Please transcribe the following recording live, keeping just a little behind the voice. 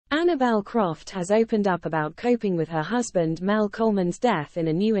Annabel Croft has opened up about coping with her husband Mel Coleman's death in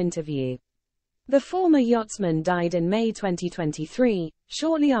a new interview. The former yachtsman died in May 2023,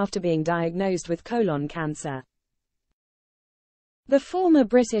 shortly after being diagnosed with colon cancer. The former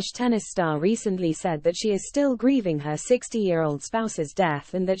British tennis star recently said that she is still grieving her 60-year-old spouse's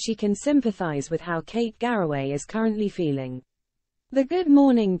death and that she can sympathise with how Kate Garraway is currently feeling. The Good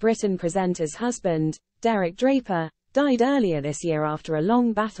Morning Britain presenter's husband, Derek Draper, died earlier this year after a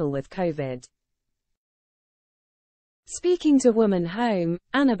long battle with COVID. Speaking to Woman Home,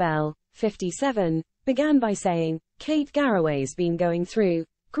 Annabel, 57, began by saying, "Kate Garraway's been going through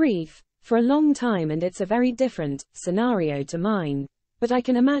grief for a long time and it's a very different scenario to mine, but I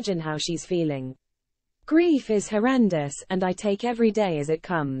can imagine how she's feeling. Grief is horrendous, and I take every day as it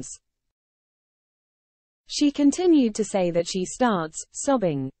comes." She continued to say that she starts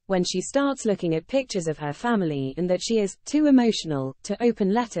sobbing when she starts looking at pictures of her family and that she is too emotional to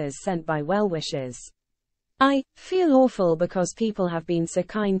open letters sent by well-wishers. "I feel awful because people have been so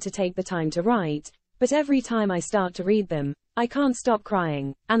kind to take the time to write, but every time I start to read them, I can't stop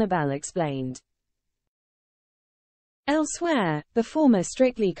crying," Annabel explained. Elsewhere, the former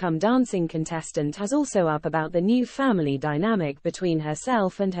Strictly Come Dancing contestant has also up about the new family dynamic between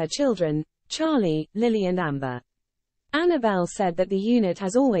herself and her children, Charlie, Lily and Amber. Annabel said that the unit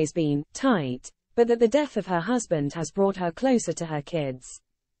has always been tight, but that the death of her husband has brought her closer to her kids.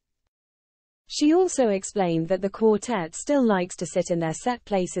 She also explained that the quartet still likes to sit in their set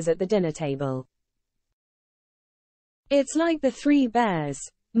places at the dinner table. "It's like the Three Bears.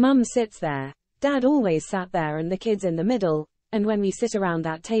 Mum sits there, Dad always sat there and the kids in the middle, and when we sit around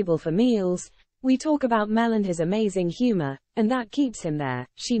that table for meals, we talk about Mel and his amazing humor, and that keeps him there,"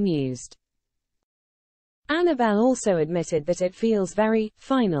 she mused. Annabel also admitted that it feels very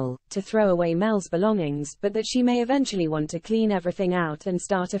final to throw away Mel's belongings, but that she may eventually want to clean everything out and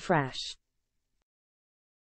start afresh.